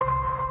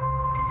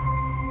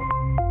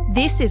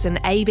This is an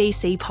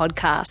ABC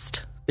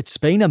podcast. It's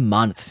been a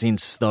month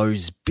since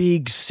those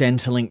big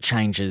Centrelink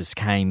changes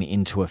came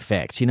into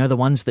effect. You know, the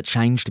ones that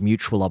changed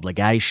mutual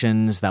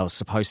obligations. They were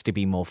supposed to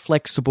be more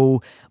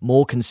flexible,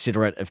 more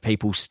considerate of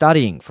people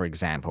studying, for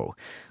example.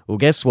 Well,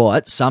 guess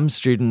what? Some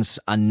students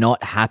are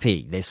not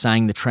happy. They're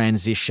saying the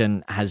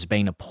transition has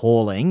been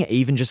appalling,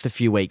 even just a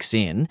few weeks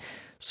in.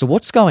 So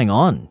what's going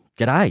on?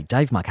 G'day,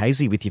 Dave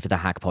Marchese with you for the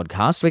Hack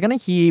Podcast. We're going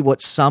to hear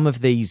what some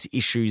of these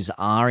issues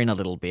are in a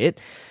little bit.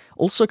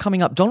 Also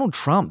coming up, Donald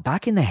Trump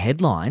back in the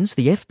headlines.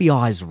 The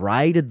FBI's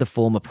raided the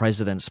former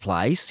president's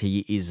place.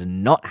 He is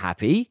not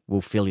happy.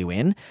 We'll fill you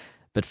in.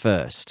 But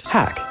first,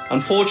 Hack.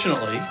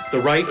 Unfortunately, the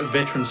rate of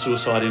veteran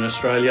suicide in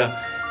Australia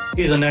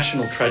is a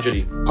national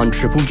tragedy. On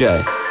Triple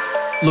J.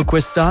 Look,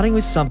 we're starting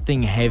with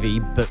something heavy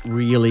but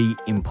really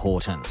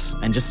important.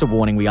 And just a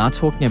warning, we are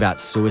talking about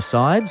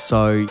suicide,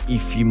 so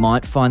if you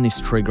might find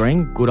this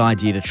triggering, good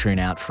idea to tune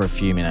out for a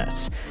few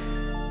minutes.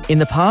 In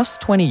the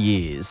past 20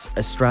 years,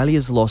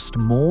 Australia's lost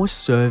more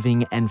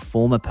serving and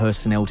former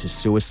personnel to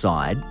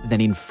suicide than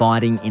in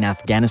fighting in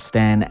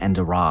Afghanistan and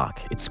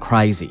Iraq. It's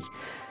crazy.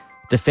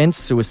 Defence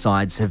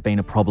suicides have been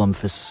a problem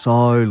for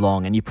so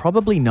long, and you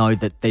probably know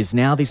that there's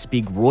now this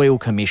big royal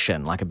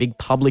commission, like a big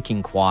public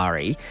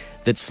inquiry,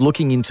 that's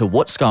looking into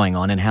what's going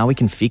on and how we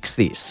can fix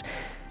this.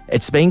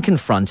 It's been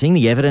confronting,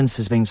 the evidence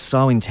has been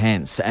so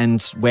intense,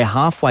 and we're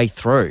halfway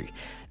through.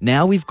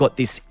 Now we've got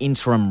this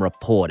interim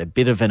report, a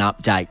bit of an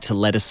update to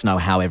let us know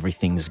how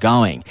everything's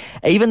going.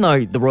 Even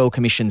though the Royal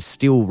Commission's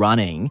still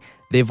running,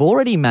 they've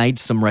already made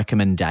some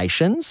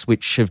recommendations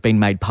which have been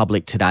made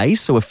public today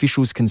so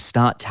officials can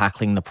start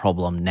tackling the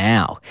problem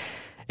now.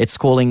 It's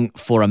calling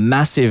for a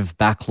massive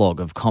backlog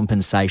of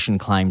compensation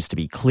claims to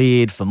be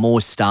cleared, for more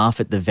staff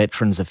at the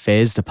Veterans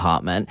Affairs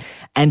Department,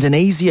 and an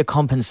easier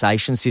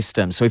compensation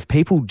system so if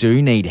people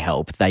do need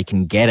help, they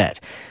can get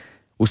it.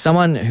 Well,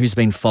 someone who's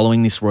been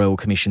following this Royal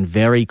Commission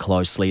very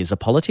closely is a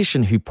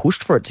politician who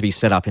pushed for it to be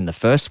set up in the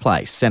first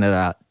place,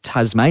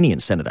 Tasmanian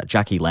Senator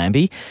Jackie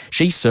Lambie.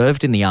 She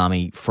served in the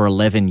Army for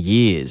 11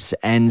 years,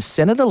 and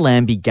Senator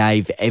Lambie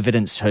gave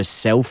evidence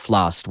herself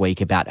last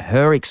week about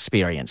her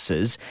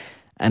experiences,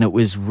 and it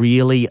was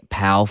really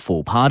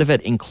powerful. Part of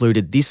it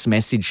included this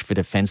message for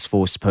Defence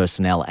Force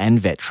personnel and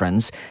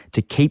veterans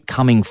to keep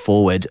coming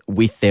forward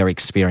with their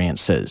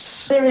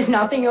experiences. There is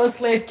nothing else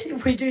left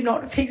if we do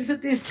not fix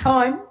it this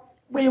time.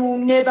 We will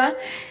never,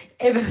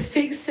 ever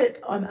fix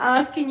it. I'm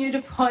asking you to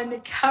find the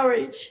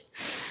courage,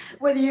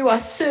 whether you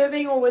are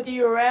serving or whether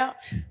you're out.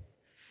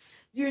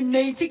 You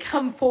need to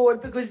come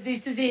forward because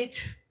this is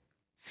it.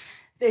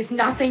 There's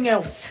nothing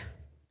else.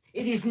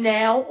 It is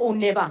now or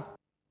never.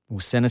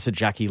 Well, Senator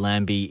Jackie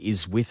Lambie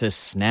is with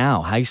us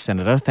now. Hey,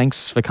 Senator,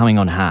 thanks for coming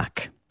on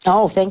Hack.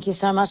 Oh, thank you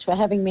so much for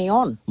having me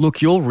on.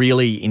 Look, you're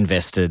really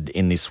invested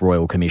in this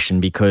Royal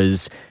Commission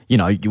because, you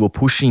know, you were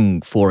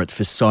pushing for it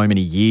for so many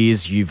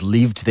years. You've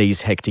lived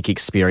these hectic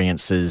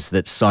experiences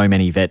that so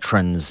many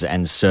veterans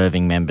and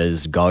serving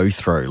members go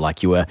through.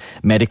 Like, you were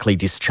medically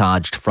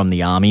discharged from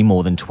the Army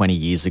more than 20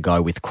 years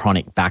ago with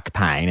chronic back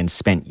pain and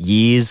spent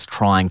years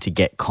trying to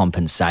get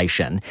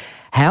compensation.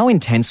 How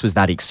intense was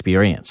that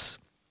experience?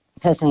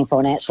 Personally,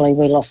 financially,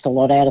 we lost a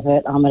lot out of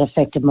it. It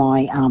affected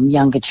my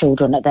younger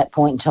children at that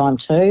point in time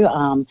too,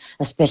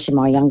 especially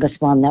my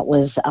youngest one that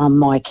was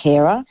my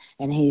carer,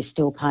 and he's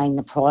still paying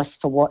the price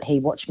for what he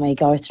watched me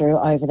go through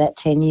over that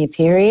 10-year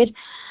period.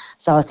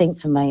 So I think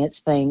for me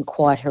it's been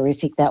quite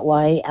horrific that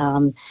way.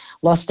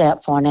 Lost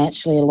out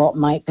financially a lot,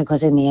 mate,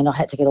 because in the end I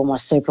had to get all my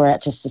super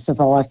out just to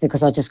survive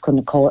because I just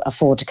couldn't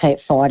afford to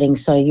keep fighting.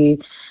 So you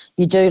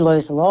do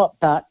lose a lot,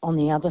 but on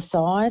the other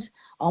side,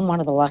 I'm one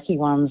of the lucky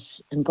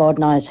ones, and God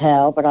knows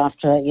how, but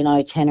after,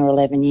 10 or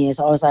 11 years,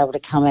 I was able to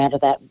come out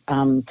of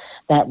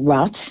that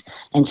rut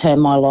and turn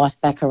my life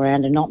back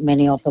around, and not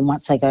many of them,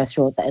 once they go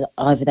through it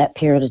over that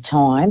period of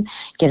time,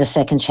 get a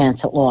second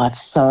chance at life.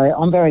 So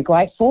I'm very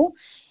grateful.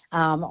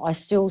 I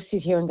still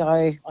sit here and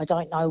go, I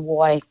don't know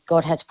why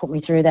God had to put me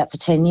through that for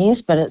 10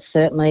 years, but it's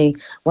certainly,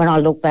 when I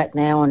look back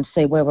now and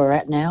see where we're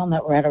at now and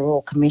that we're at a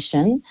Royal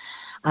Commission,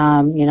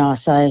 I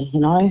say,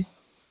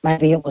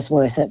 maybe it was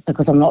worth it,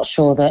 because I'm not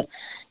sure that,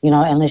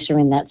 unless you're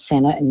in that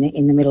centre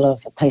in the middle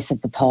of a piece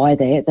of the pie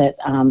there, that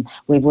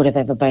we would have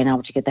ever been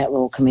able to get that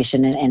Royal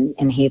Commission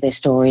and hear their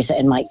stories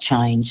and make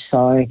change.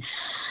 So,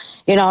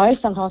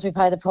 sometimes we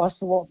pay the price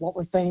for what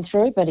we've been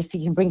through, but if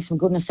you can bring some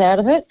goodness out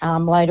of it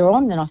later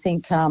on, then I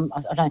think I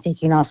don't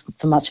think you can ask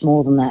for much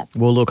more than that.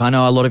 Well, look, I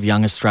know a lot of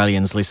young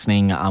Australians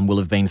listening will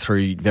have been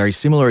through very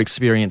similar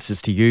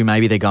experiences to you.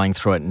 Maybe they're going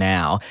through it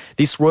now.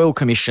 This Royal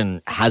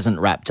Commission hasn't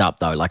wrapped up,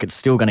 though. Like, it's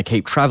still going to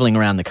keep travelling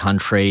around the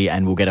country,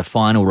 and we'll get a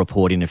final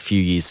report in a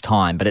few years'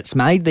 time. But it's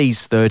made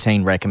these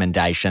 13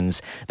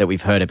 recommendations that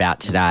we've heard about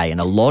today, and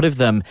a lot of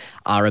them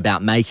are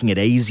about making it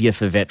easier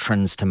for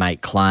veterans to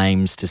make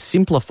claims, to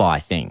simplify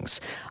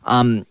things.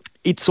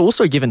 It's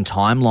also given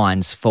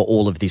timelines for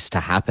all of this to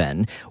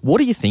happen. What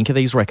do you think of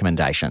these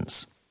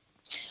recommendations?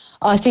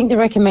 I think the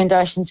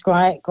recommendation's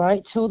great.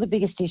 Two of the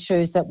biggest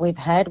issues that we've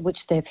had,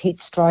 which they've hit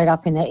straight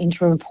up in that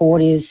interim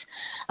report, is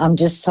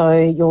just so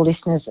your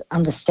listeners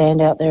understand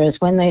out there,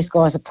 is when these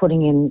guys are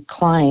putting in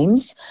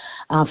claims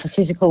for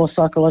physical or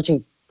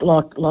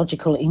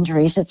psychological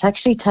injuries, it's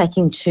actually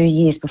taking 2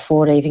 years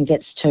before it even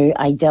gets to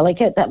a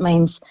delegate. That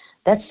means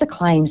that's the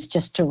claims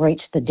just to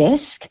reach the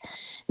desk.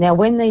 Now,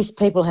 when these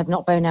people have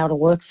not been able to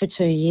work for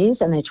 2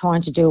 years and they're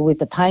trying to deal with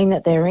the pain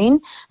that they're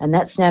in, and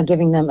that's now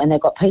giving them, and they've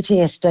got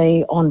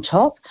PTSD on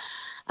top,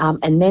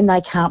 and then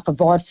they can't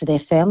provide for their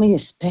family,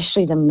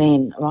 especially the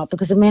men, right?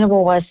 Because the men have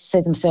always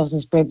see themselves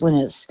as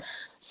breadwinners.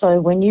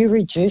 So when you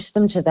reduce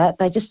them to that,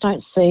 they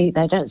don't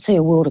see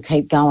a will to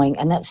keep going,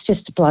 and that's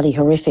just bloody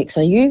horrific.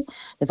 So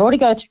they've already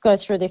go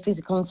through their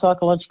physical and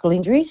psychological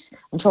injuries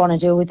and trying to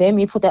deal with them.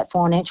 You put that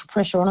financial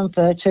pressure on them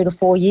for 2 to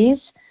 4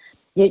 years,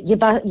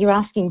 you're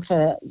asking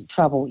for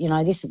trouble. You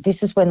know,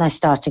 this is when they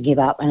start to give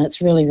up, and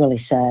it's really, really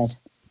sad.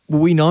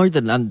 Well, we know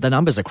that the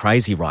numbers are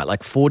crazy, right?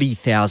 Like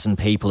 40,000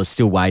 people are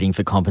still waiting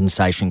for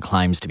compensation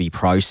claims to be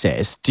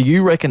processed. Do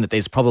you reckon that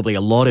there's probably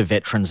a lot of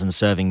veterans and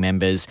serving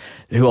members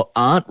who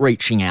aren't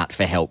reaching out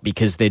for help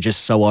because they're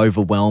just so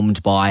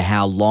overwhelmed by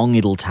how long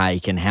it'll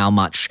take and how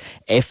much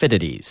effort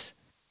it is?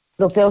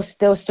 Look, they'll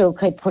still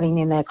keep putting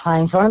in their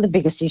claims. One of the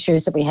biggest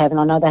issues that we have,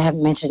 and I know they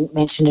haven't mentioned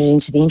it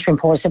into the interim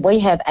report, is that we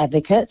have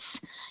advocates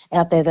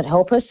out there that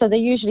help us. So they're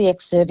usually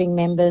ex-serving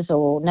members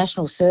or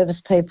national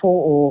service people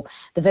or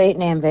the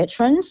Vietnam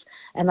veterans,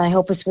 and they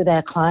help us with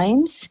our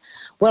claims.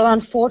 Well,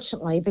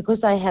 unfortunately,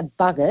 because they have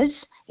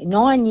buggered,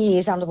 9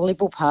 years under the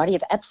Liberal Party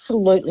have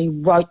absolutely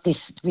wrote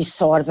this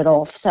side of it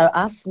off. So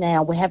us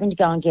now, we're having to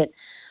go and get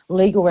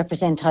legal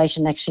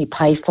representation, actually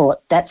pay for it.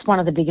 That's one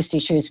of the biggest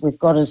issues we've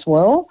got as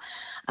well.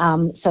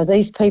 So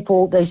these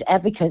people, these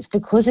advocates,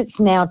 because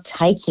it's now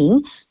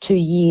taking 2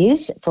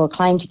 years for a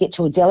claim to get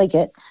to a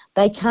delegate,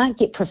 they can't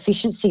get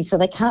proficiency, so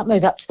they can't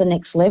move up to the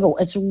next level.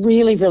 It's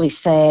really, really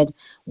sad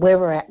where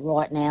we're at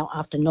right now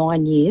after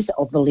 9 years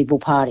of the Liberal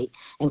Party.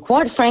 And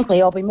quite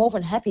frankly, I'll be more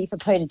than happy for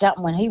Peter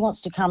Dutton when he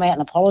wants to come out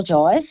and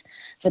apologise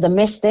for the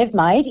mess they've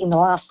made in the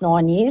last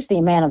 9 years, the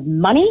amount of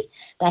money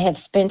they have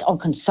spent on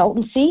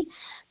consultancy,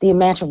 the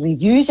amount of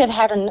reviews they've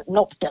had and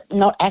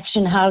not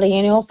action, hardly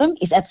any of them,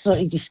 is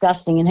absolutely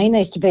disgusting. And he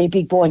needs to be a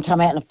big boy and come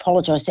out and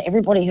apologise to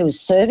everybody who is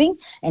serving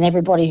and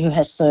everybody who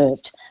has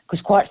served.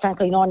 Because quite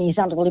frankly, 9 years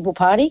under the Liberal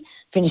Party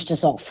finished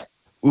us off.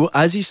 Well,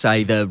 as you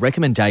say, the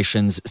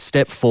recommendations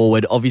step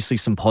forward, obviously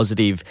some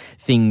positive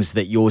things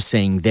that you're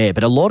seeing there,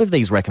 but a lot of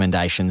these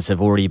recommendations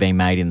have already been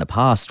made in the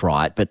past,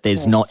 right? But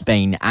there's not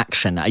been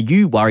action. Are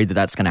you worried that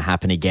that's going to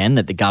happen again,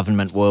 that the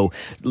government will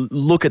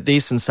look at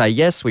this and say,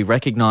 yes, we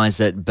recognise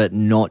it, but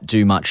not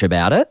do much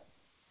about it?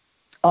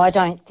 I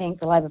don't think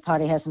the Labor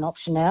Party has an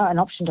option now. An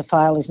option to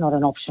fail is not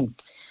an option.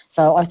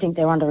 So I think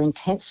they're under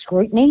intense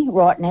scrutiny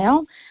right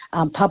now,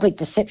 public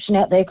perception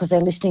out there because they're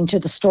listening to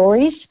the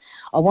stories.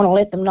 I want to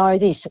let them know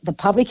this. The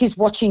public is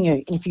watching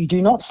you. And if you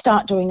do not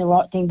start doing the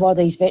right thing by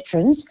these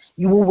veterans,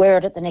 you will wear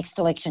it at the next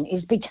election. It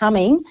is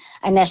becoming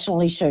a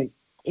national issue.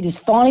 It is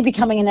finally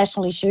becoming a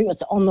national issue.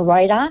 It's on the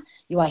radar.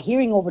 You are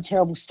hearing all the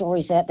terrible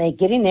stories out there.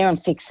 Get in there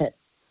and fix it.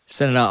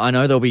 Senator, I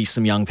know there'll be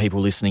some young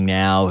people listening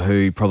now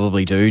who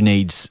probably do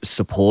need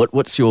support.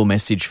 What's your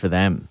message for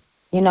them?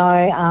 You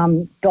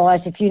know,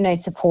 guys, if you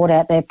need support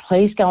out there,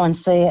 please go and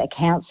see a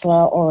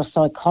counsellor or a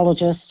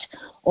psychologist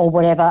or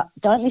whatever.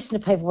 Don't listen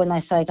to people when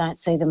they say don't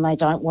see them, they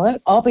don't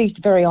work. I'll be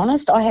very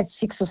honest, I had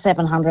 600 or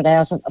 700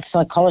 hours of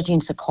psychology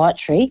and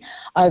psychiatry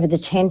over the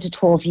 10 to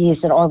 12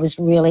 years that I was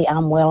really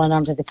unwell and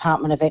under the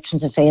Department of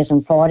Veterans Affairs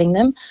and fighting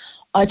them.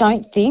 I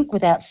don't think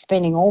without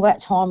spending all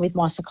that time with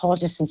my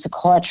psychologist and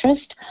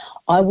psychiatrist,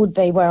 I would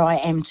be where I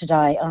am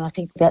today. And I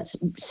think that's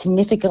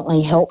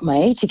significantly helped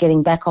me to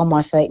getting back on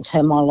my feet and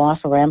turn my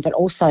life around, but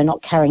also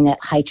not carrying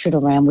that hatred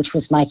around, which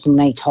was making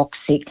me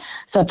toxic.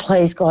 So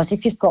please, guys,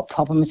 if you've got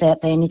problems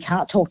out there and you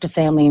can't talk to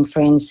family and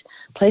friends,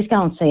 please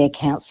go and see a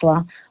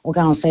counsellor or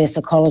go and see a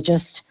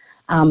psychologist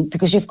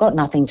because you've got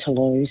nothing to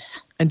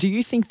lose. And do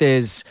you think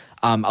there's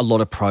a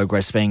lot of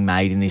progress being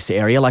made in this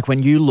area? Like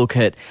when you look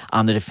at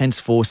the Defence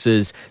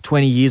Forces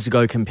 20 years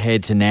ago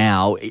compared to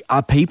now,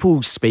 are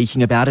people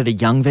speaking about it? Are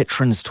young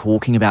veterans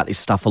talking about this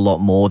stuff a lot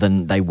more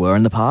than they were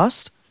in the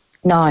past?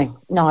 No.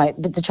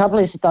 But the trouble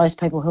is that those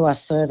people who are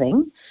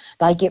serving,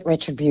 they get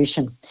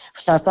retribution.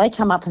 So if they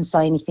come up and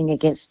say anything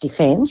against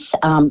Defence,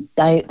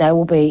 they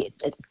will be,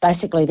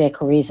 basically their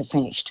careers are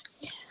finished.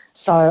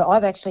 So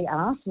I've actually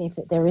asked, and if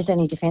there is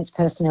any Defence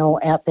personnel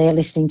out there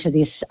listening to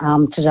this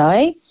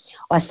today,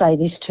 I say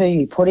this to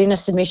you, put in a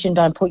submission,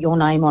 don't put your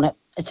name on it.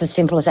 It's as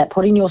simple as that.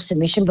 Put in your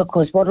submission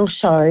because what it'll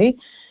show,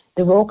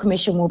 the Royal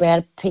Commission will be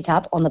able to pick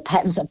up on the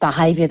patterns of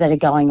behaviour that are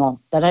going on.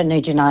 They don't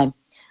need your name.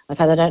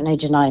 Okay, they don't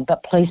need your name,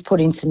 but please put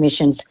in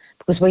submissions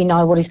because we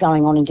know what is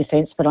going on in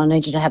Defence, but I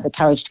need you to have the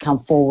courage to come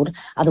forward.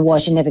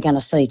 Otherwise, you're never going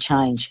to see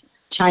change.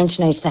 Change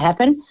needs to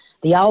happen.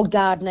 The old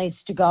guard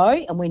needs to go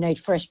and we need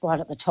fresh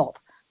blood at the top.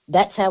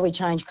 That's how we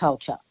change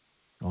culture.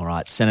 All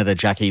right, Senator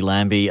Jackie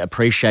Lambie,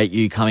 appreciate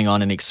you coming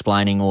on and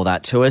explaining all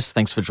that to us.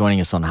 Thanks for joining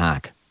us on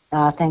Hack.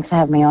 Thanks for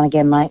having me on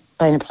again, mate.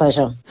 Been a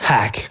pleasure.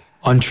 Hack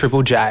on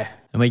Triple J.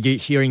 And we're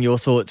hearing your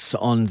thoughts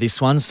on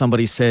this one.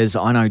 Somebody says,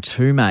 I know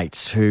two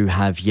mates who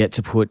have yet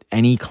to put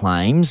any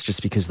claims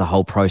just because the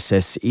whole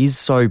process is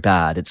so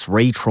bad. It's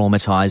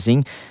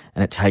re-traumatising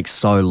and it takes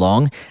so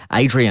long.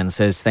 Adrian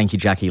says, thank you,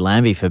 Jackie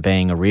Lambie, for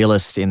being a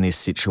realist in this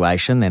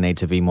situation. There need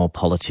to be more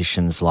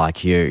politicians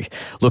like you.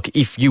 Look,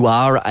 if you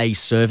are a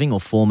serving or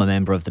former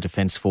member of the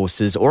Defence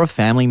Forces or a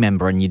family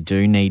member and you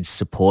do need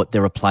support,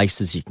 there are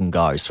places you can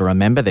go. So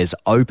remember, there's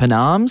Open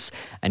Arms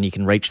and you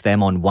can reach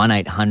them on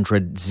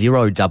 1800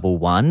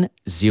 011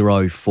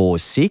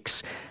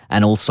 046.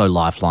 And also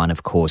Lifeline,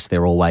 of course,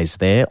 they're always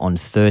there on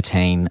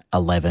 13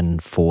 11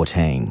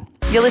 14.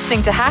 You're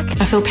listening to Hack.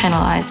 I feel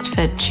penalised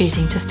for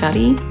choosing to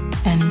study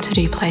and to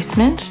do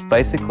placement.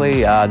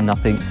 Basically,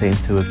 nothing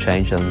seems to have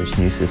changed under this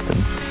new system.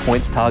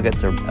 Points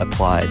targets are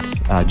applied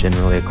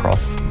generally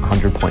across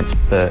 100 points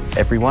for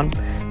everyone,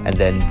 and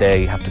then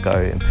they have to go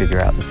and figure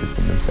out the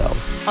system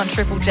themselves. On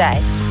Triple J.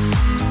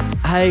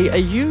 Hey, are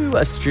you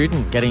a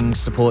student getting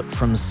support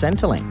from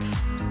Centrelink?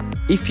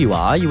 If you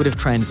are, you would have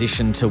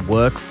transitioned to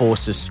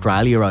Workforce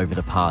Australia over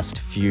the past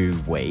few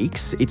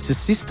weeks. It's a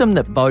system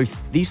that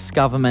both this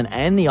government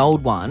and the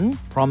old one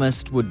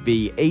promised would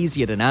be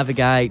easier to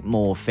navigate,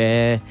 more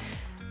fair.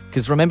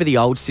 Because remember, the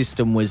old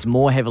system was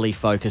more heavily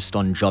focused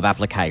on job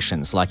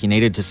applications, like you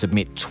needed to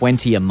submit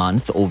 20 a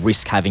month or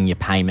risk having your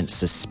payments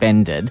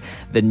suspended.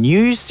 The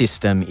new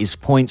system is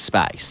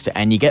points-based,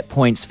 and you get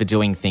points for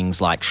doing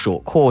things like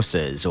short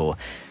courses or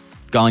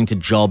going to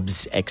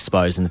jobs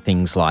expos and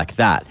things like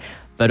that.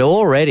 But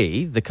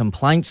already the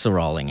complaints are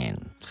rolling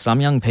in.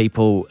 Some young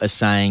people are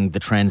saying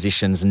the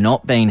transition's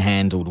not been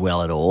handled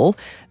well at all.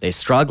 They're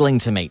struggling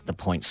to meet the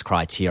points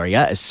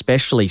criteria,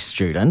 especially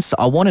students.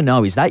 I want to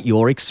know, is that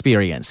your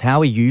experience?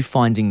 How are you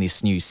finding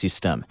this new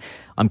system?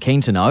 I'm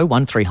keen to know.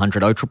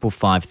 1300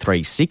 0555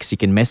 36. You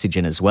can message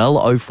in as well.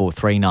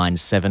 0439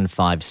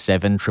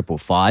 757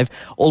 555.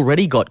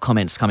 Already got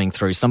comments coming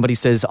through. Somebody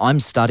says, I'm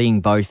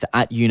studying both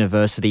at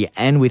university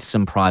and with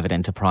some private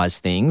enterprise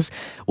things.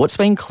 What's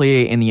been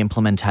clear in the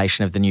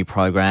implementation of the new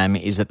program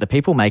is that the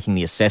people making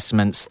the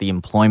assessments, the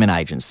employment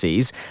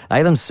agencies,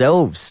 they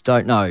themselves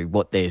don't know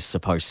what they're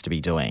supposed to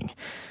be doing.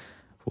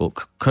 Well,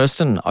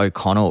 Kristen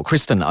O'Connell,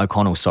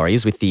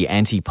 is with the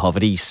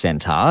Anti-Poverty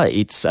Centre.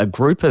 It's a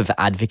group of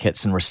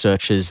advocates and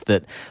researchers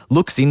that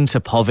looks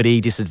into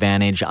poverty,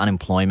 disadvantage,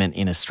 unemployment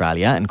in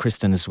Australia. And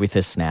Kristen's with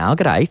us now.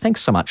 G'day.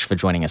 Thanks so much for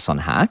joining us on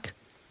Hack.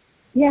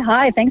 Yeah,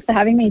 hi. Thanks for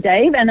having me,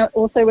 Dave. And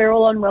also, we're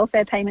all on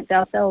welfare payments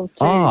ourselves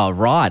too. Oh,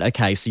 right.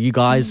 Okay. So you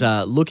guys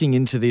are looking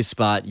into this,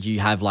 but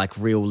you have like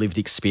real lived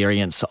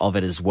experience of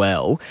it as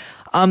well.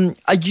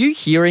 Are you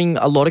hearing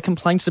a lot of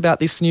complaints about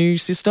this new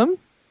system?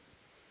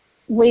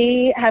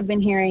 We have been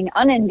hearing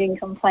unending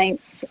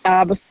complaints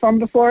from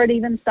before it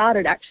even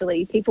started,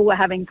 actually. People were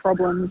having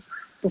problems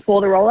before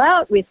the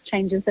rollout with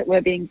changes that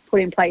were being put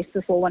in place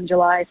before 1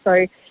 July.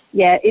 So,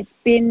 yeah, it's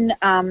been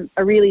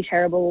a really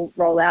terrible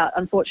rollout.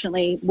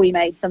 Unfortunately, we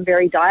made some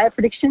very dire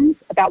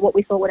predictions about what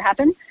we thought would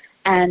happen,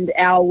 and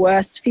our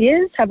worst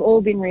fears have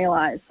all been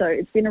realised. So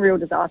it's been a real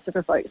disaster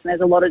for folks, and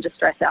there's a lot of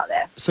distress out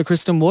there. So,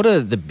 Kristen, what are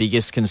the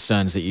biggest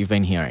concerns that you've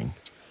been hearing?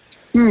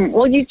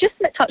 Well, you've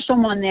just touched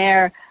on one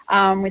there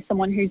with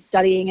someone who's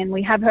studying, and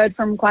we have heard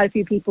from quite a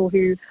few people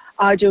who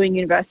are doing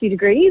university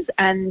degrees,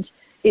 and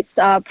it's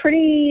a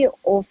pretty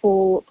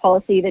awful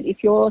policy that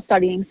if you're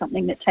studying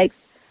something that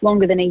takes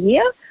longer than a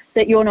year,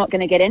 that you're not going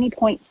to get any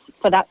points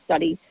for that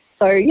study.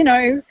 So, you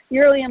know,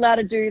 you're only allowed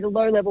to do the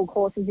low-level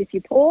courses if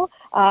you're poor,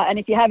 and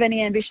if you have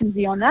any ambitions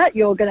beyond that,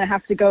 you're going to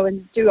have to go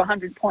and do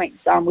 100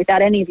 points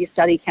without any of your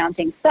study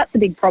counting. So that's a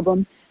big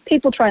problem.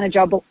 People trying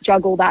to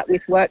juggle that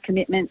with work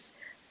commitments.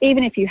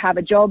 Even if you have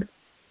a job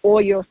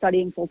or you're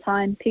studying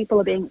full-time,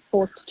 people are being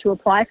forced to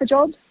apply for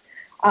jobs,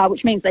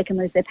 which means they can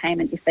lose their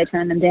payment if they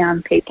turn them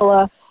down. People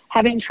are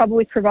having trouble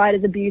with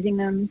providers abusing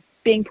them,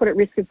 being put at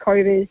risk of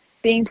COVID,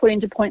 being put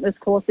into pointless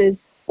courses.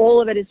 All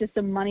of it is just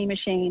a money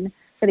machine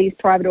for these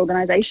private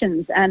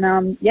organisations. And,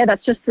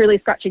 that's just really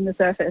scratching the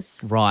surface.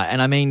 Right.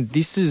 And I mean,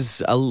 this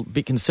is a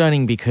bit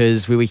concerning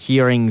because we were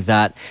hearing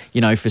that,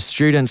 you know, for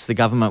students, the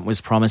government was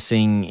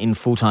promising in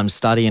full-time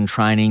study and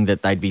training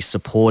that they'd be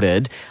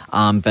supported.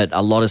 But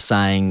a lot are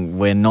saying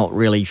we're not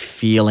really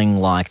feeling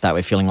like that.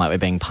 We're feeling like we're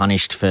being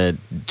punished for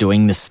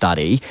doing the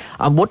study.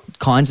 What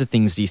kinds of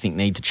things do you think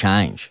need to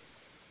change?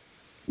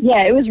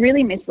 Yeah, it was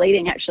really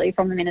misleading, actually,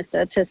 from the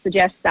Minister to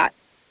suggest that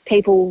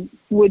people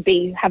would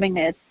be having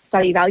their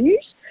study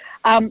valued.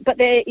 But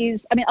there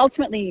is,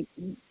 ultimately,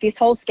 this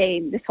whole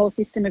scheme, this whole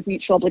system of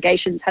mutual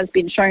obligations has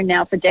been shown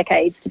now for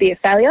decades to be a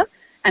failure,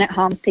 and it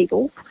harms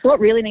people. So what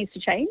really needs to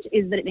change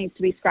is that it needs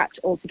to be scrapped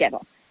altogether.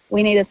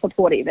 We need a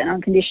supportive and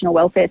unconditional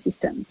welfare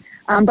system.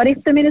 But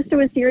if the Minister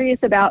was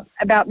serious about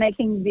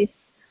making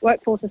this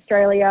Workforce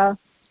Australia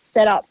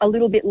set up a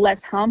little bit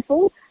less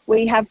harmful,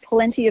 we have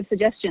plenty of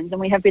suggestions,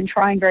 and we have been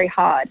trying very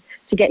hard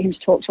to get him to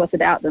talk to us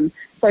about them.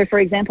 So, for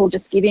example,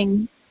 just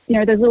giving,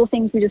 those little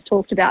things we just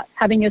talked about,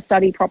 having your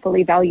study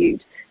properly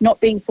valued, not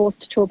being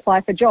forced to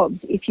apply for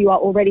jobs if you are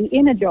already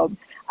in a job,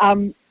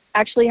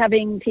 actually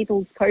having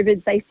people's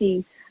COVID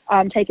safety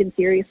taken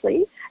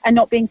seriously and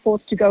not being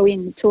forced to go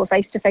into a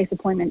face-to-face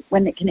appointment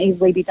when it can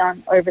easily be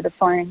done over the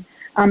phone.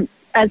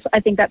 As I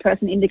think that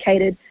person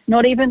indicated,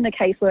 not even the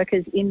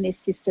caseworkers in this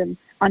system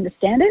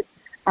understand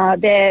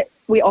it.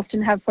 We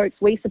often have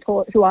folks we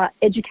support who are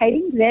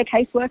educating their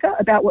caseworker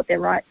about what their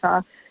rights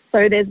are.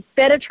 So there's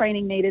better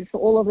training needed for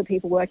all of the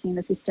people working in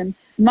the system,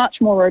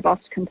 much more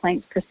robust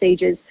complaints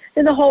procedures.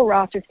 There's a whole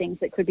raft of things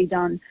that could be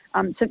done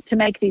to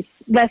make this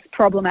less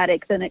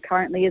problematic than it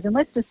currently is and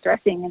less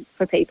distressing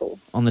for people.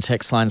 On the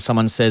text line,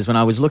 someone says, when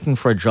I was looking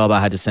for a job,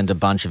 I had to send a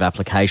bunch of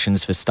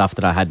applications for stuff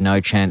that I had no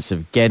chance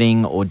of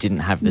getting or didn't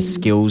have the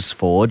skills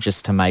for,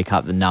 just to make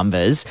up the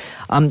numbers.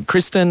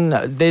 Kristen,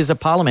 there's a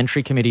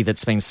parliamentary committee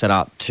that's been set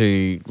up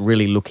to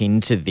really look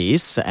into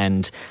this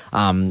and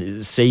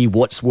see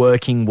what's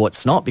working,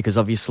 what's not, because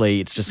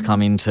obviously it's just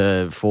come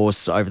into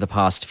force over the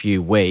past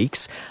few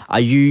weeks. Are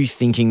you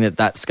thinking that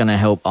that's going to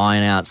help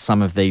iron out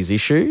some of these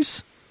issues?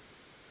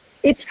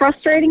 It's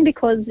frustrating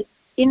because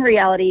in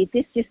reality,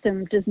 this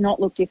system does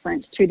not look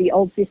different to the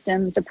old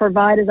system. The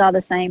providers are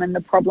the same and the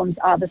problems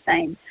are the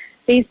same.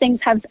 These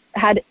things have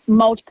had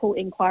multiple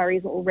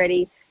inquiries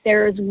already.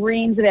 There is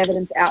reams of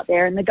evidence out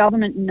there and the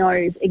government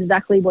knows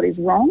exactly what is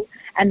wrong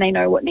and they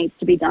know what needs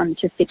to be done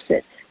to fix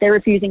it. They're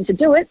refusing to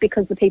do it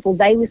because the people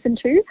they listen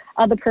to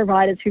are the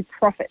providers who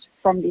profit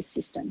from this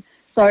system.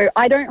 So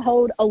I don't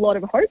hold a lot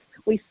of hope.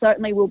 We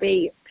certainly will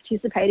be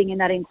participating in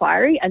that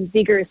inquiry and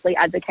vigorously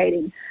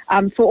advocating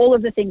for all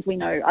of the things we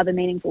know are the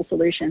meaningful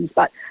solutions.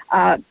 But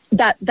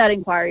that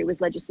inquiry was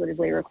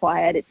legislatively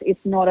required.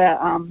 It's not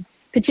a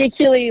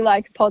particularly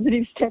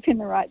positive step in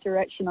the right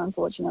direction,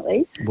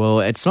 unfortunately.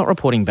 Well, it's not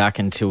reporting back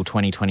until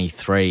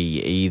 2023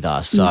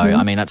 either. So,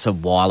 I mean, that's a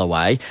while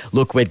away.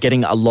 Look, we're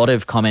getting a lot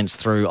of comments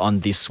through on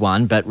this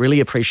one, but really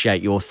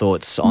appreciate your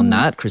thoughts on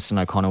that. Kristen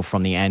O'Connell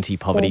from the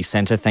Anti-Poverty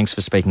Centre. Thanks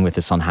for speaking with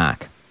us on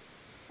Hack.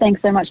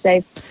 Thanks so much,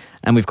 Dave.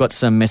 And we've got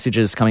some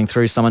messages coming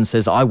through. Someone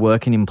says, I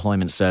work in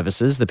employment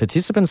services. The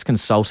participant's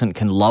consultant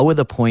can lower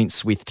the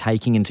points with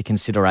taking into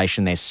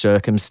consideration their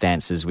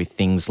circumstances with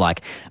things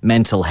like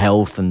mental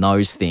health and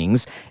those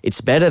things.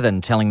 It's better than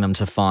telling them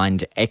to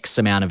find X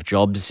amount of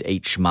jobs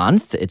each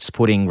month. It's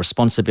putting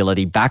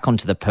responsibility back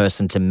onto the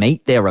person to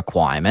meet their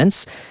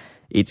requirements.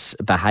 It's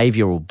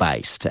behavioural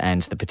based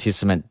and the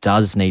participant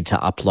does need to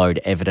upload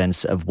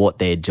evidence of what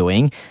they're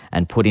doing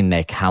and put in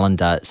their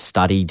calendar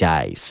study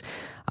days.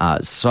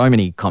 So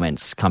many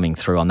comments coming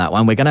through on that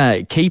one. We're going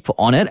to keep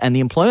on it. And the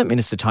Employment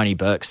Minister, Tony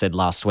Burke, said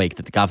last week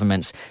that the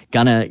government's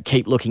going to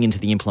keep looking into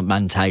the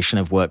implementation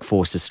of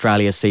Workforce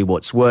Australia, see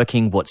what's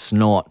working, what's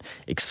not,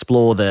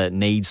 explore the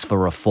needs for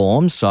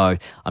reform. So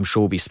I'm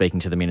sure we'll be speaking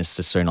to the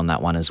Minister soon on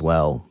that one as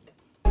well.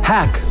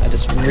 Hack. I'm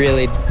just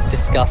really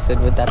disgusted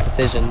with that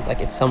decision.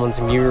 It's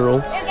someone's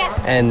mural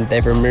and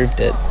they've removed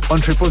it. On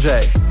Triple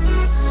J.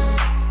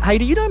 Hey,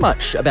 do you know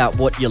much about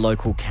what your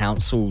local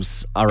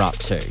councils are up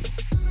to?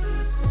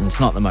 It's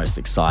not the most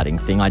exciting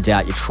thing. I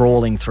doubt you're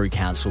trawling through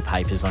council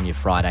papers on your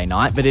Friday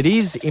night, but it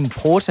is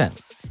important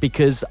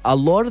because a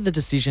lot of the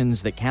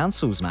decisions that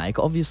councils make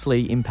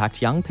obviously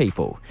impact young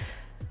people.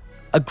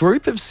 A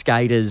group of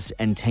skaters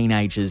and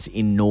teenagers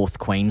in North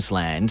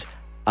Queensland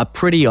are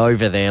pretty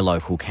over their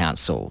local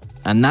council,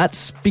 and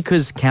that's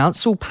because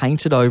council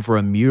painted over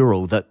a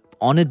mural that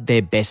honoured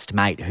their best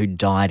mate who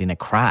died in a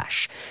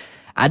crash.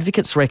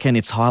 Advocates reckon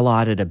it's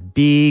highlighted a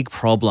big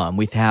problem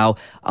with how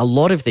a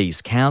lot of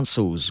these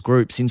councils,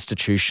 groups,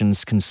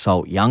 institutions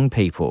consult young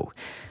people.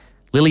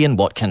 Lillian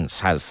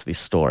Watkins has this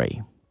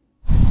story.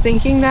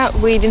 Thinking that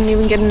we didn't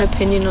even get an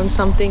opinion on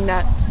something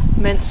that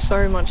meant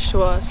so much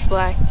to us,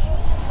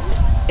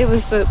 it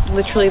was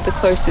literally the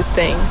closest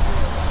thing,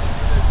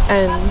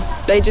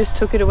 and they just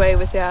took it away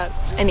without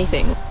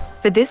anything.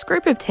 For this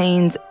group of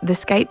teens, the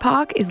skate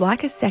park is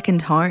like a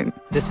second home.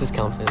 This is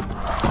comfort.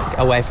 It's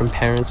away from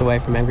parents, away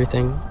from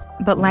everything.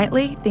 But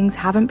lately, things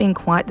haven't been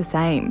quite the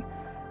same.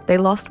 They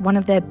lost one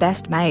of their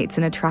best mates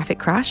in a traffic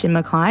crash in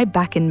Mackay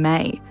back in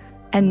May.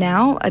 And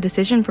now, a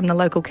decision from the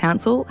local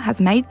council has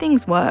made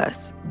things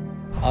worse.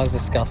 I was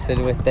disgusted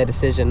with their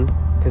decision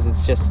because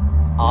it's just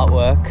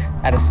artwork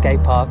at a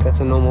skate park.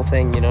 That's a normal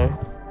thing,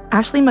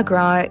 Ashley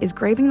McGrath is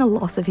grieving the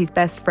loss of his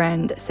best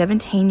friend,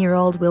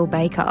 17-year-old Will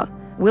Baker.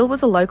 Will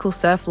was a local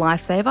surf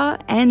lifesaver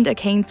and a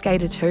keen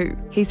skater too.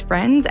 His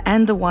friends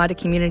and the wider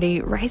community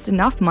raised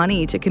enough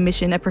money to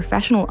commission a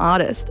professional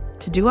artist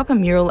to do up a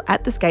mural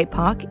at the skate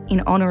park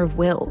in honour of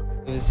Will.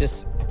 It was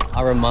just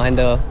a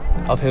reminder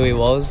of who he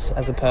was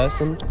as a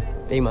person,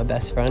 being my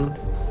best friend.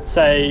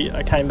 Say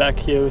I came back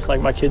here with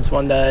my kids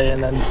one day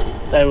and then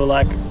they were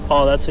like,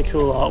 oh, that's a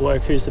cool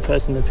artwork, who's the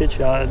person in the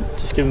picture? I'd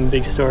just give them a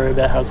big story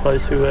about how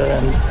close we were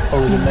and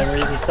all the good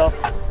memories and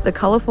stuff. The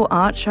colourful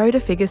art showed a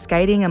figure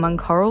skating among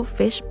coral,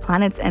 fish,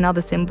 planets and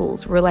other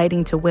symbols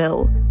relating to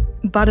Will.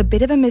 But a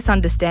bit of a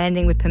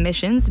misunderstanding with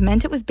permissions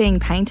meant it was being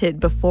painted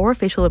before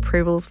official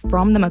approvals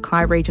from the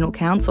Mackay Regional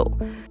Council.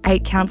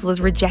 8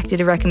 councillors rejected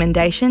a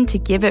recommendation to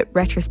give it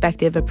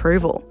retrospective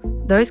approval.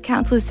 Those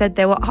councillors said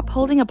they were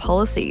upholding a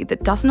policy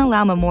that doesn't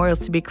allow memorials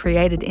to be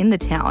created in the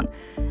town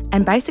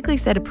and basically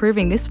said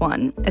approving this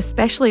one,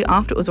 especially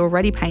after it was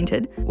already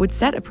painted, would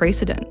set a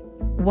precedent.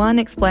 One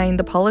explained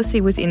the policy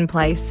was in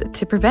place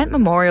to prevent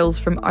memorials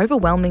from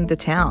overwhelming the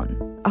town.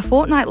 A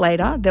fortnight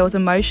later, there was a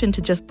motion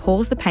to just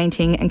pause the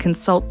painting and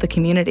consult the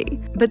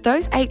community. But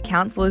those 8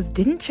 councillors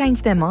didn't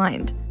change their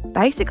mind,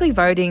 basically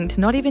voting to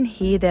not even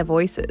hear their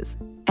voices.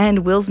 And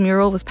Will's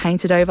mural was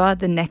painted over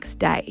the next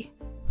day.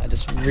 I'm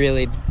just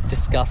really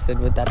disgusted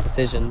with that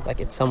decision. Like,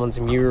 it's someone's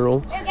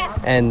mural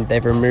and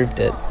they've removed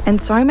it.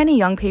 And so many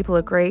young people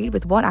agreed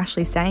with what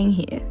Ashley's saying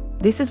here.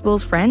 This is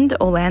Will's friend,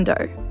 Orlando.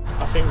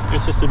 I think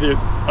it's just a bit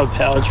of a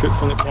power trip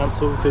from the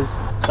council because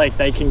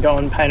they can go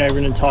and paint over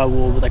an entire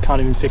wall, but they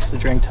can't even fix the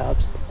drain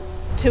taps.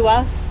 To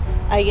us,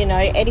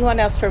 anyone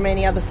else from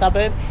any other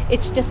suburb,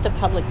 it's just a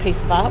public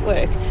piece of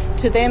artwork.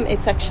 To them,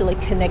 it's actually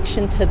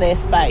connection to their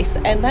space,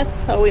 and that's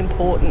so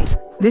important.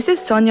 This is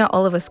Sonia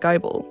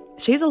Oliver-Scoble.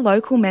 She's a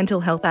local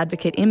mental health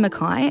advocate in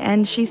Mackay,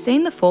 and she's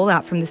seen the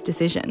fallout from this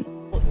decision.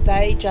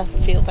 They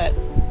just feel that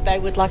they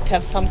would like to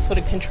have some sort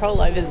of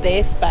control over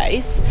their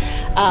space,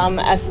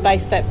 a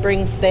space that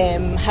brings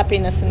them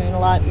happiness and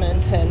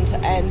enlightenment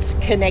and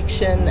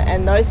connection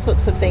and those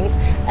sorts of things,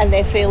 and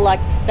they feel like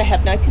they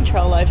have no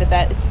control over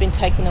that. It's been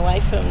taken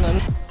away from them.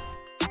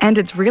 And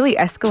it's really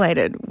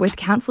escalated, with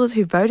councillors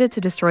who voted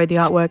to destroy the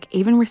artwork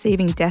even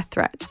receiving death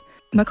threats.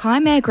 Mackay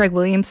Mayor Greg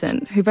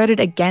Williamson, who voted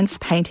against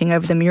painting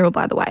over the mural,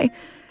 by the way,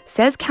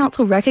 says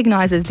council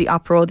recognises the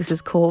uproar this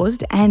has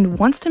caused and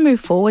wants to move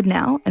forward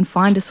now and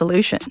find a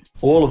solution.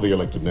 All of the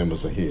elected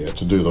members are here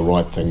to do the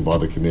right thing by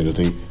the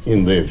community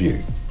in their view.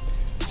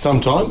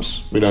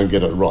 Sometimes we don't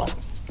get it right,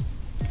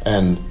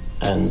 and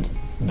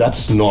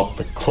that's not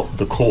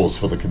the cause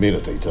for the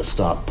community to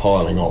start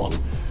piling on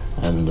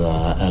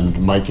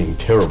and making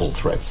terrible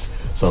threats.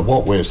 So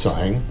what we're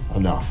saying,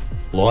 enough.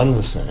 Line in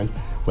the sand.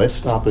 Let's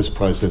start this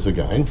process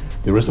again.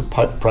 There is a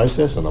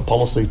process and a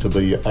policy to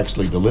be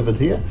actually delivered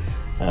here,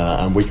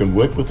 and we can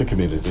work with the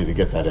community to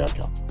get that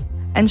outcome.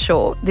 And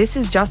sure, this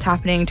is just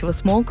happening to a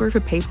small group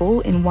of people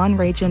in one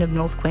region of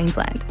North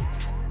Queensland.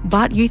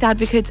 But youth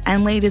advocates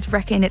and leaders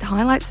reckon it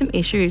highlights some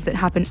issues that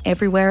happen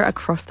everywhere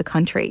across the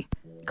country.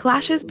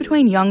 Clashes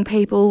between young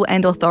people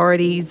and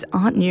authorities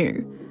aren't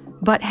new.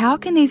 But how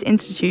can these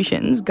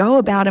institutions go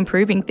about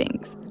improving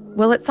things?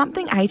 Well, it's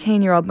something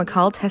 18-year-old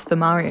Mikhail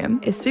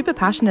Tesfamariam is super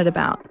passionate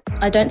about.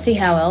 I don't see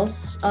how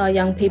else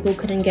young people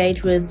could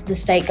engage with the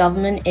state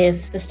government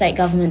if the state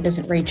government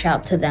doesn't reach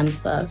out to them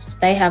first.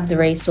 They have the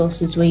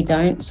resources we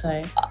don't,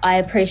 so I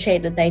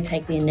appreciate that they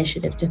take the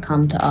initiative to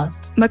come to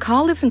us.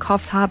 Mikhail lives in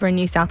Coffs Harbour in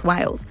New South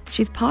Wales.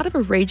 She's part of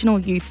a regional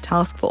youth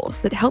task force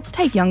that helps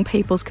take young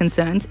people's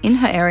concerns in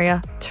her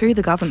area to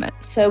the government.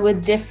 So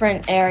with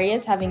different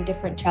areas having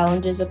different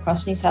challenges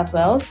across New South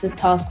Wales, the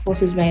task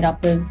force is made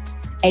up of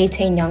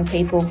 18 young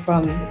people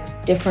from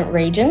different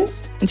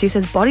regions. And she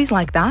says bodies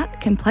like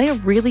that can play a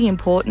really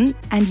important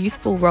and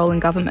useful role in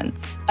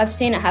governments. I've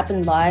seen it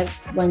happen live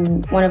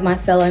when one of my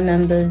fellow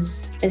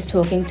members is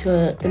talking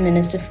to the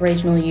Minister for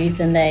Regional Youth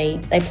and they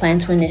plan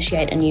to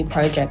initiate a new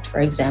project, for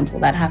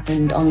example. That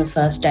happened on the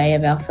first day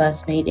of our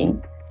first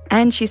meeting.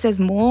 And she says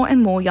more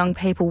and more young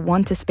people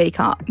want to speak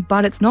up,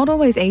 but it's not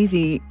always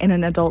easy in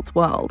an adult's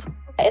world.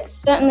 It's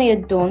certainly a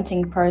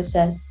daunting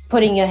process,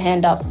 putting your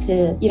hand up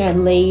to,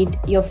 lead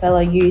your fellow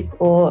youth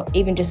or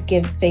even just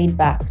give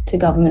feedback to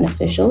government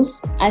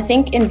officials. I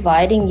think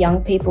inviting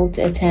young people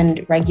to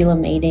attend regular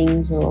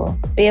meetings or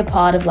be a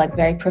part of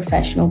very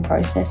professional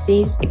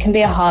processes, it can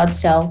be a hard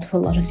sell to a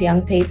lot of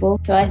young people.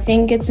 So I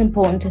think it's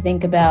important to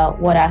think about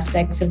what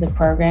aspects of the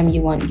program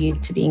you want youth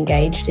to be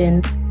engaged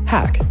in.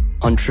 Hack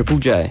on Triple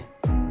J.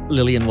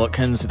 Lillian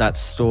Watkins, that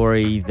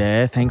story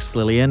there. Thanks,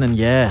 Lillian. And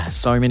yeah,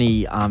 so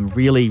many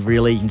really,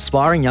 really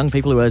inspiring young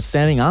people who are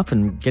standing up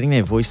and getting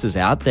their voices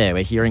out there.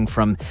 We're hearing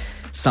from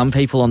some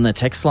people on the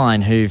text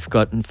line who've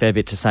got a fair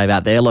bit to say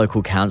about their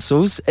local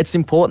councils. It's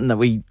important that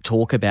we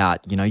talk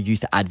about,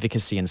 youth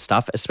advocacy and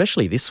stuff,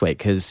 especially this week,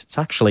 because it's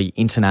actually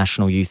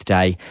International Youth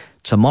Day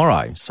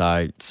tomorrow.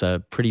 So it's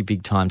a pretty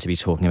big time to be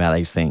talking about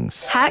these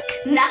things. Hack.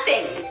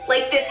 Nothing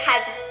like this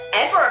has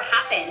ever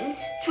happened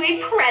to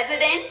a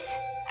president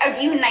of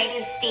the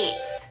United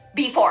States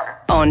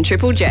before. On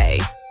Triple J.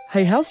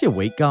 Hey, how's your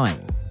week going?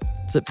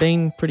 Has it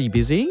been pretty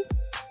busy?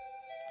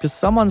 Because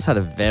someone's had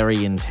a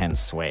very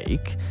intense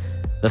week.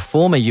 The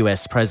former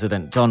US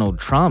President Donald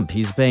Trump,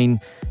 he's been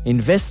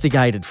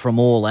investigated from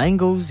all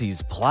angles.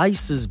 His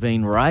place has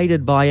been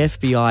raided by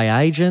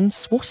FBI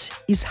agents.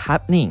 What is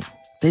happening?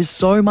 There's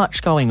so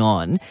much going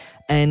on.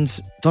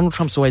 And Donald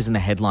Trump's always in the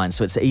headlines,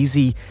 so it's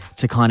easy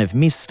to kind of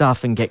miss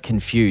stuff and get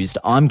confused.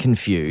 I'm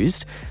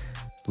confused.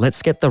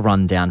 Let's get the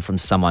rundown from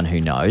someone who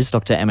knows.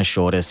 Dr. Emma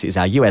Shortis is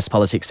our US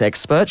politics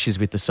expert. She's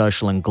with the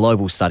Social and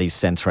Global Studies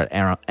Centre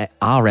at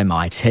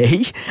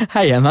RMIT.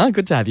 Hey, Emma,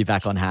 good to have you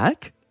back on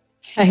Hack.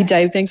 Hey,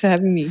 Dave, thanks for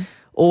having me.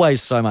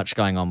 Always so much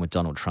going on with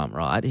Donald Trump,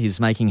 right? He's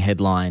making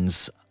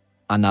headlines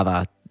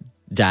another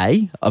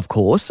day, of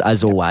course,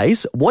 as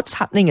always. What's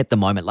happening at the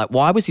moment?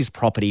 Why was his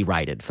property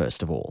raided,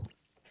 first of all?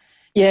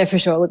 Yeah, for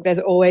sure. Look, there's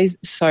always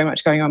so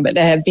much going on, but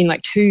there have been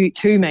like two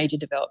major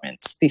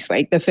developments this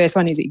week. The first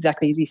one is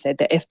exactly as you said,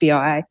 the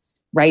FBI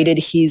raided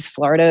his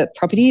Florida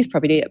property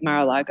at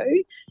Mar-a-Lago,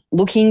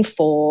 looking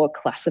for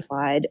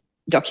classified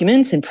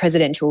documents and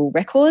presidential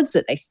records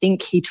that they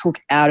think he took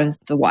out of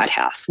the White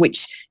House,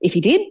 which if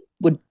he did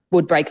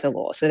would break the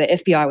law. So the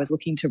FBI was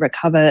looking to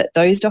recover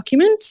those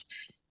documents.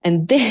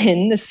 And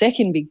then the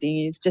second big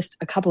thing is just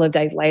a couple of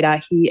days later,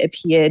 he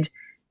appeared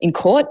in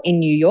court in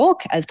New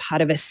York as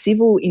part of a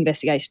civil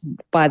investigation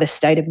by the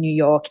state of New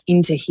York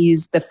into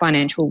the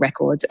financial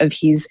records of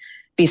his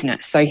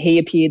business. So he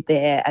appeared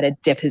there at a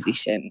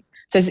deposition.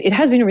 So it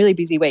has been a really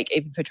busy week,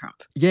 even for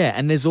Trump. Yeah,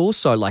 and there's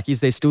also, is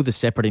there still the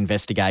separate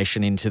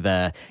investigation into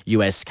the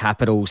US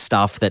Capitol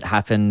stuff that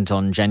happened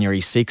on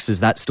January 6th? Is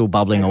that still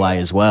bubbling away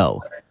as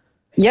well?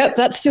 Yep,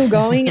 that's still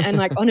going, and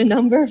on a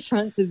number of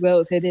fronts as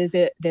well. So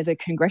there's a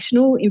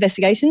congressional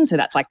investigation, so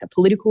that's the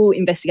political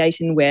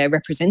investigation where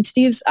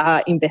representatives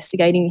are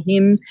investigating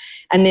him,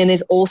 and then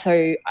there's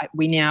also,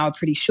 we now are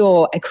pretty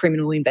sure, a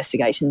criminal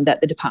investigation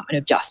that the Department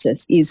of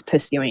Justice is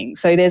pursuing.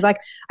 So there's I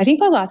think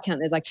by last count,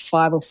 there's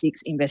 5 or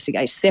 6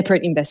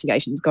 separate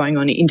investigations going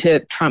on into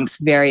Trump's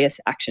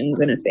various actions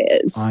and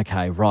affairs.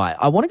 Okay, right.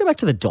 I want to go back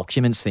to the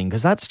documents thing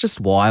because that's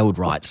just wild,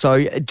 right?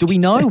 So do we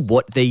know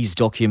what these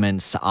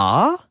documents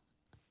are?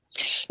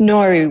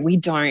 No, we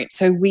don't.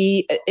 So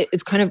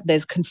it's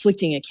there's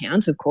conflicting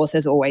accounts, of course,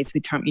 as always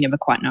with Trump, you never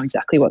quite know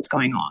exactly what's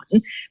going on.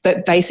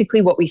 But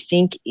basically what we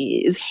think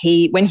is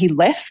when he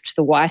left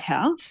the White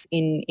House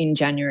in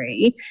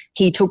January,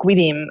 he took with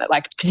him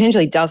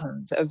potentially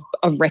dozens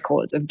of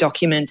records, of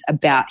documents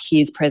about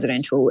his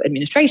presidential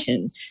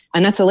administration.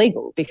 And that's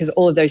illegal because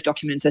all of those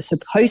documents are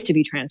supposed to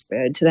be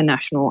transferred to the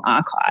National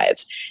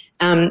Archives.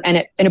 And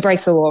it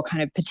breaks the law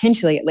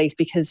potentially, at least,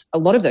 because a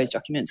lot of those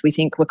documents we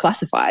think were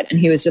classified, and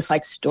he was just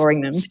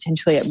storing them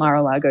potentially at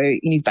Mar-a-Lago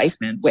in his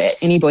basement where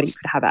anybody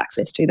could have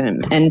access to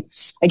them. And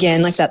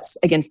again, that's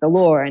against the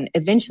law. And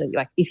eventually,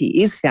 if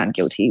he is found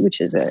guilty,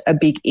 which is a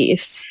big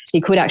if,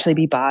 he could actually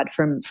be barred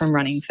from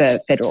running for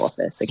federal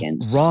office again.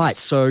 Right.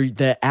 So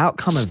the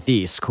outcome of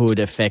this could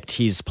affect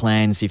his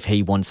plans if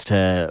he wants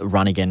to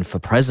run again for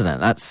president.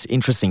 That's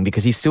interesting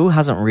because he still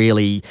hasn't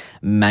really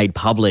made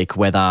public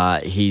whether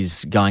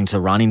he's going to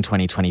run in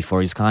 2024.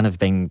 He's kind of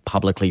been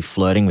publicly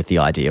flirting with the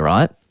idea,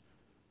 right?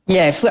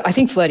 Yeah, I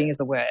think flirting is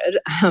the word.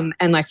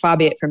 And far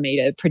be it from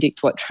me to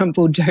predict what Trump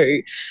will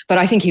do, but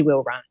I think he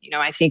will run.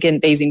 I think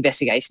in these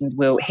investigations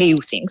he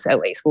thinks at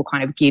least will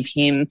give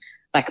him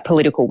a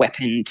political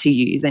weapon to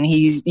use. And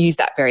he's used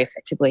that very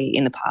effectively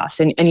in the past.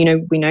 And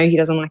we know he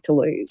doesn't like to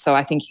lose. So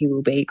I think he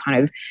will be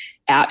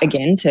out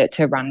again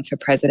to run for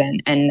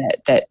president, and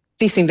that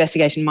this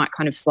investigation might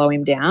slow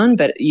him down,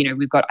 but,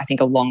 we've got, I think,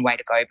 a long way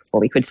to go before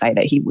we could say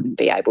that he wouldn't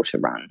be able to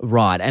run.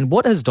 Right. And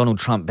what has Donald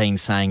Trump been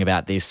saying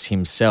about this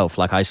himself?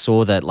 I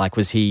saw that,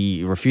 was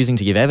he refusing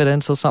to give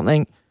evidence or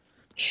something?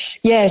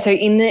 Yeah, so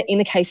in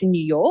the case in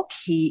New York,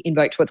 he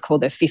invoked what's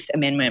called the Fifth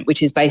Amendment,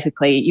 which is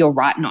basically your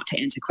right not to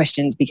answer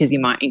questions because you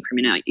might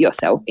incriminate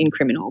yourself in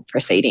criminal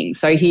proceedings.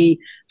 So he,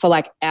 for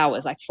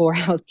hours, 4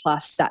 hours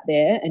plus, sat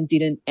there and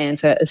didn't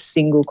answer a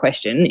single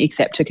question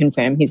except to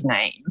confirm his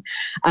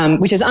name,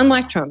 which is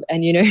unlike Trump.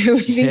 And,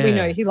 we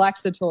know he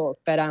likes to talk,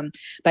 but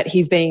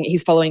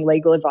he's following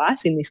legal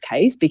advice in this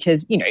case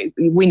because,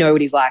 we know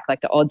what he's like.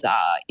 The odds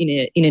are in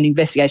an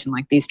investigation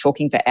like this,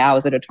 talking for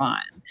hours at a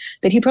time,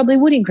 that he probably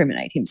would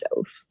incriminate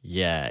himself.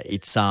 Yeah,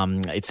 it's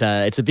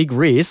a big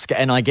risk,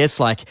 and I guess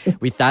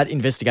with that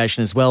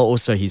investigation as well,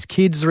 also his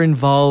kids are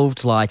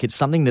involved. It's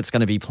something that's going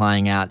to be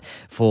playing out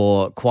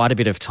for quite a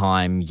bit of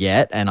time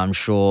yet, and I'm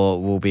sure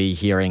we'll be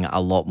hearing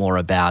a lot more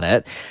about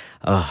it.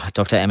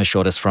 Dr. Emma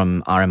Shortis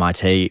from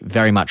RMIT,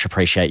 very much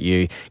appreciate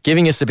you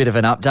giving us a bit of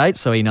an update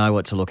so we know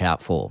what to look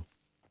out for.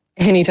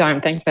 Anytime.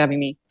 Thanks for having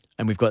me.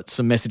 And we've got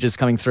some messages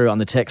coming through on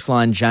the text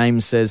line.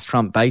 James says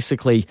Trump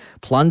basically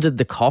plundered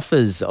the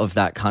coffers of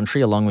that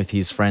country along with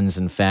his friends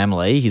and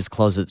family. His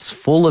closet's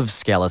full of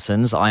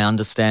skeletons. I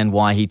understand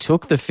why he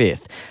took the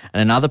fifth.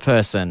 And another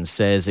person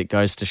says it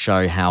goes to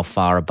show how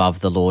far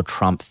above the law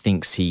Trump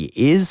thinks he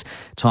is.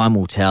 Time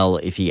will tell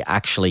if he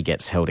actually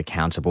gets held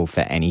accountable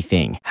for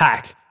anything.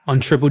 Hack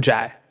on Triple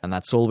J. And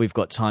that's all we've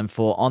got time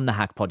for on the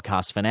Hack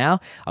Podcast for now.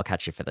 I'll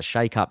catch you for the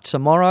Shake Up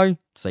tomorrow.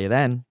 See you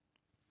then.